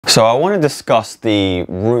So I want to discuss the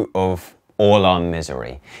root of all our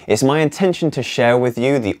misery. It's my intention to share with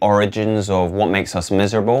you the origins of what makes us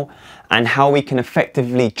miserable and how we can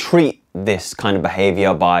effectively treat this kind of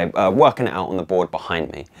behavior by working it out on the board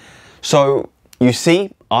behind me. So you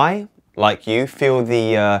see, I, like you, feel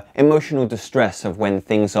the emotional distress of when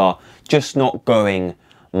things are just not going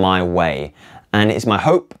my way. And it's my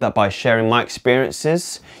hope that by sharing my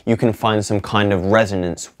experiences, you can find some kind of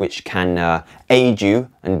resonance which can aid you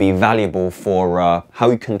and be valuable for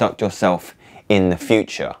how you conduct yourself in the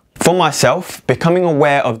future. For myself, becoming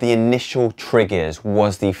aware of the initial triggers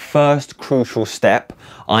was the first crucial step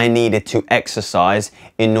I needed to exercise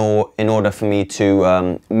in order for me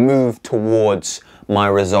to move towards my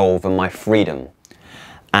resolve and my freedom.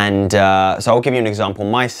 And so I'll give you an example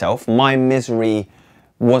myself. My misery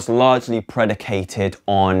was largely predicated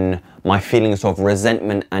on my feelings of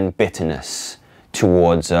resentment and bitterness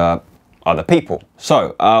towards other people.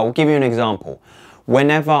 So I'll give you an example.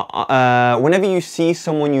 Whenever you see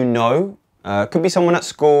someone you know, could be someone at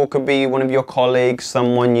school, could be one of your colleagues,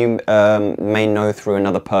 someone you may know through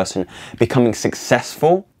another person, becoming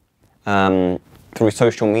successful through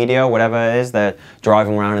social media, whatever it is, they're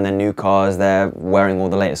driving around in their new cars, they're wearing all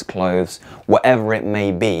the latest clothes, whatever it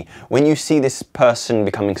may be. When you see this person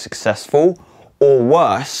becoming successful, or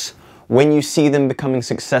worse, when you see them becoming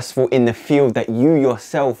successful in the field that you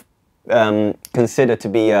yourself consider to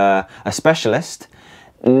be a specialist,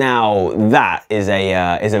 now that is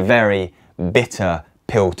a very bitter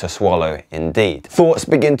pill to swallow indeed. Thoughts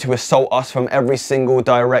begin to assault us from every single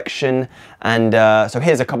direction, and so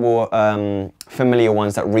here's a couple familiar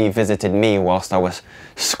ones that revisited me whilst I was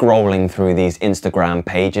scrolling through these Instagram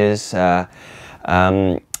pages.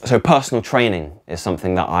 So personal training is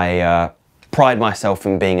something that I pride myself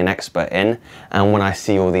in being an expert in, and when I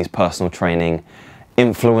see all these personal training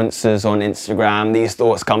influencers on Instagram, these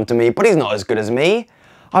thoughts come to me, but he's not as good as me.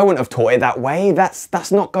 I wouldn't have taught it that way.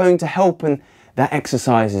 That's not going to help, and that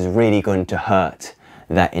exercise is really going to hurt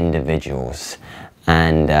that individuals.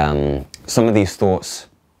 And some of these thoughts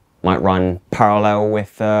might run parallel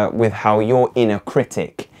with how your inner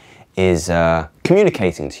critic is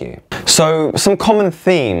communicating to you. So some common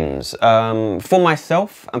themes for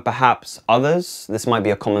myself and perhaps others, this might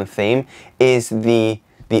be a common theme, is the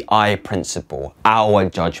I principle, our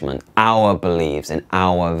judgment, our beliefs, and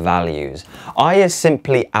our values. I is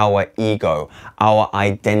simply our ego, our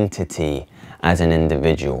identity as an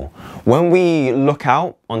individual. When we look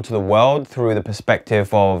out onto the world through the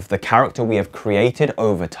perspective of the character we have created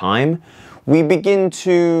over time, we begin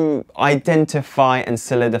to identify and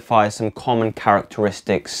solidify some common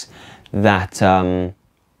characteristics that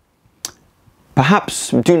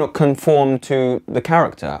perhaps do not conform to the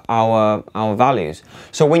character, our values.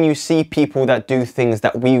 So when you see people that do things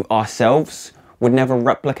that we ourselves would never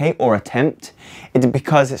replicate or attempt, it's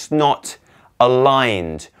because it's not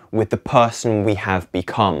aligned with the person we have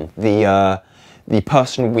become, the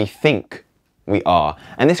person we think we are.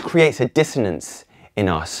 And this creates a dissonance in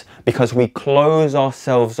us because we close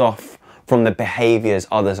ourselves off from the behaviors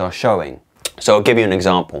others are showing. So I'll give you an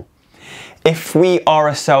example. If we are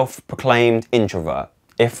a self-proclaimed introvert,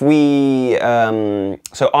 if we,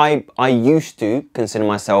 so I used to consider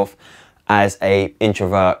myself as an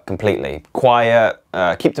introvert completely. Quiet,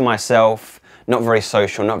 keep to myself, not very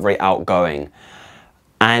social, not very outgoing.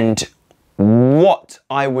 And what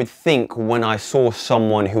I would think when I saw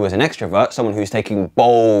someone who was an extrovert, someone who's taking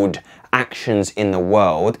bold actions in the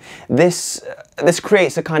world, this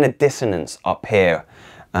creates a kind of dissonance up here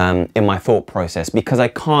in my thought process, because I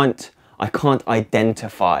can't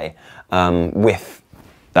identify with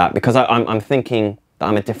that, because I'm thinking that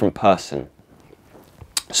I'm a different person.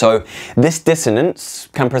 So this dissonance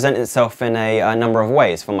can present itself in a number of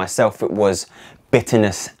ways. For myself, it was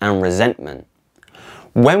bitterness and resentment.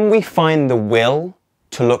 When we find the will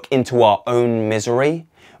to look into our own misery,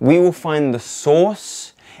 we will find the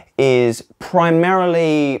source is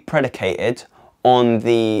primarily predicated on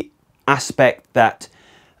the aspect that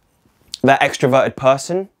that extroverted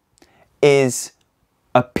person is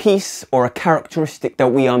a piece or a characteristic that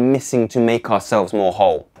we are missing to make ourselves more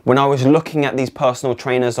whole. When I was looking at these personal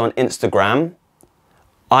trainers on Instagram,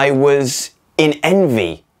 I was in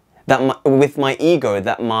envy that with my ego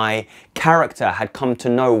that my character had come to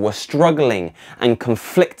know was struggling and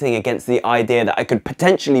conflicting against the idea that I could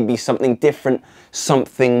potentially be something different,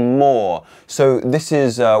 something more. So this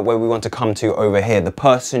is where we want to come to over here, the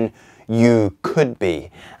person you could be.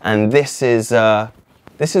 And this is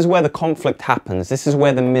where the conflict happens. This is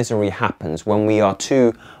where the misery happens, when we are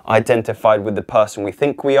too identified with the person we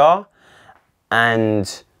think we are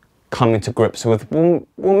and coming to grips with, well,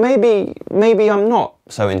 maybe I'm not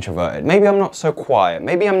so introverted. Maybe I'm not so quiet.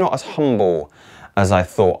 Maybe I'm not as humble as I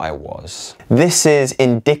thought I was. This is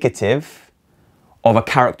indicative of a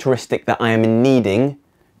characteristic that I am needing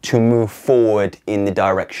to move forward in the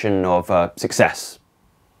direction of success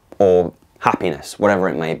or happiness, whatever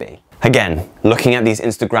it may be. Again, looking at these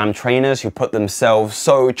Instagram trainers who put themselves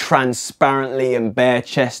so transparently and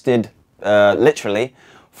bare-chested, literally,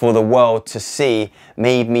 for the world to see,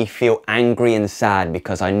 made me feel angry and sad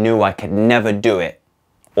because I knew I could never do it,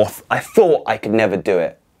 or I thought I could never do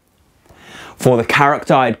it. For the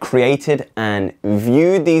character I'd created and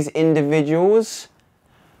viewed these individuals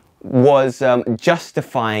was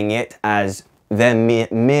justifying it as they're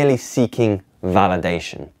merely seeking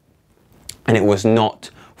validation. And it was not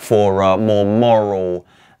for more moral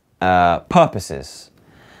purposes.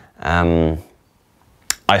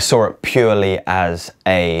 I saw it purely as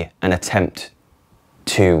an attempt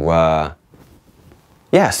to,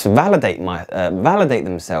 yes, validate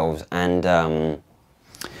themselves and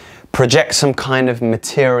project some kind of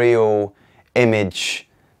material image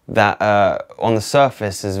that on the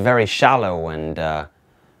surface is very shallow and,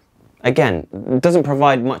 again, doesn't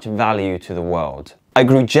provide much value to the world. I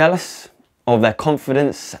grew jealous of their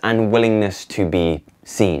confidence and willingness to be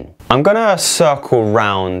seen. I'm gonna circle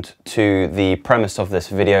round to the premise of this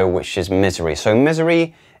video, which is misery. So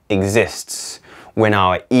misery exists when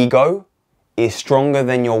our ego is stronger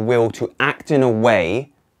than your will to act in a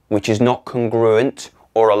way which is not congruent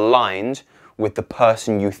or aligned with the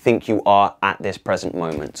person you think you are at this present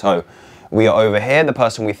moment. So we are over here, the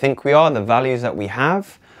person we think we are, the values that we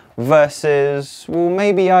have, versus, well,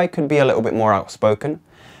 maybe I could be a little bit more outspoken.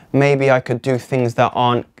 Maybe I could do things that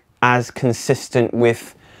aren't as consistent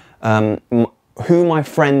with who my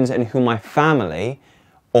friends and who my family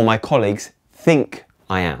or my colleagues think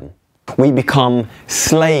I am. We become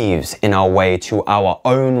slaves in our way to our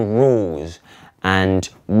own rules and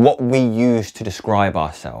what we use to describe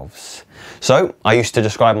ourselves. So I used to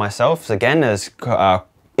describe myself again as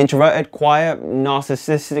introverted, quiet,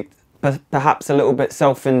 narcissistic, perhaps a little bit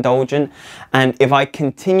self-indulgent, and if I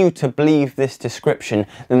continue to believe this description,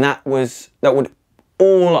 then that would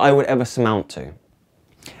all I would ever surmount to.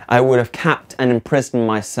 I would have capped and imprisoned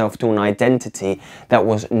myself to an identity that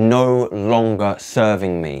was no longer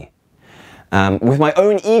serving me. With my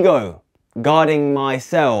own ego guarding my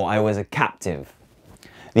cell, I was a captive.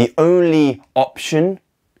 The only option,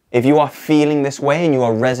 if you are feeling this way and you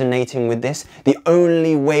are resonating with this, the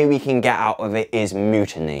only way we can get out of it is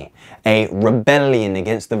mutiny, a rebellion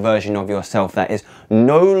against the version of yourself that is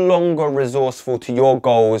no longer resourceful to your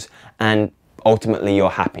goals and ultimately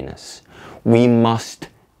your happiness. We must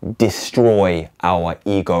destroy our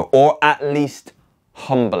ego, or at least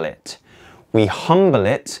humble it. We humble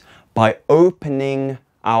it by opening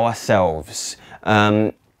ourselves,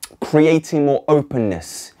 creating more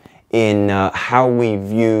openness in how we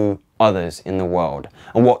view others in the world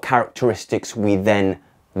and what characteristics we then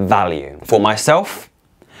value. For myself,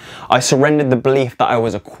 I surrendered the belief that I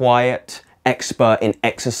was a quiet expert in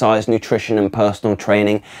exercise, nutrition and personal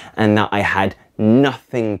training, and that I had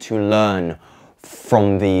nothing to learn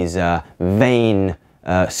from these vain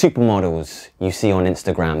supermodels you see on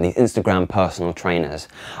Instagram, these Instagram personal trainers.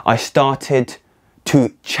 I started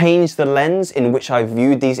to change the lens in which I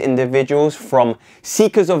viewed these individuals from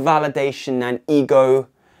seekers of validation and ego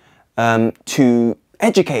to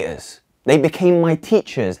educators. They became my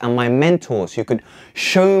teachers and my mentors who could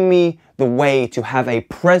show me the way to have a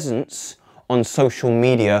presence on social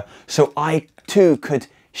media so I too could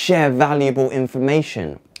share valuable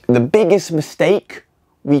information. The biggest mistake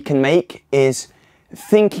we can make is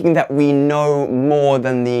thinking that we know more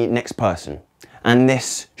than the next person. And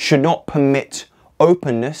this should not permit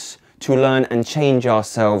openness to learn and change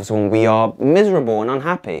ourselves when we are miserable and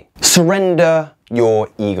unhappy. Surrender your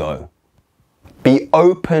ego. Be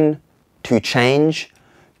open to change.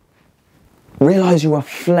 Realize you are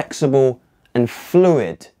flexible and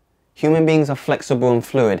fluid. Human beings are flexible and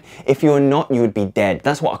fluid. If you are not, you would be dead.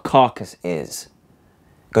 That's what a carcass is.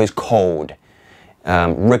 It goes cold.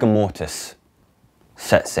 Rigor mortis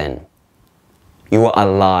sets in. You are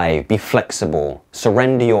alive. Be flexible.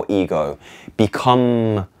 Surrender your ego.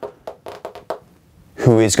 Become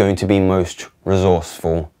who is going to be most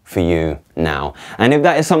resourceful for you now. And if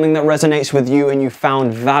that is something that resonates with you and you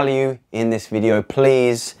found value in this video,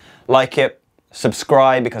 please like it,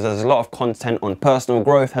 subscribe, because there's a lot of content on personal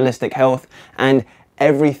growth, holistic health, and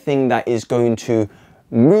everything that is going to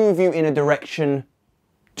move you in a direction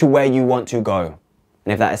to where you want to go.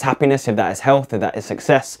 And if that is happiness, if that is health, if that is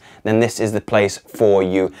success, then this is the place for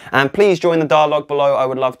you. And please join the dialogue below. I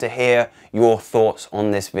would love to hear your thoughts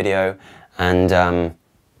on this video. And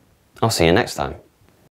I'll see you next time.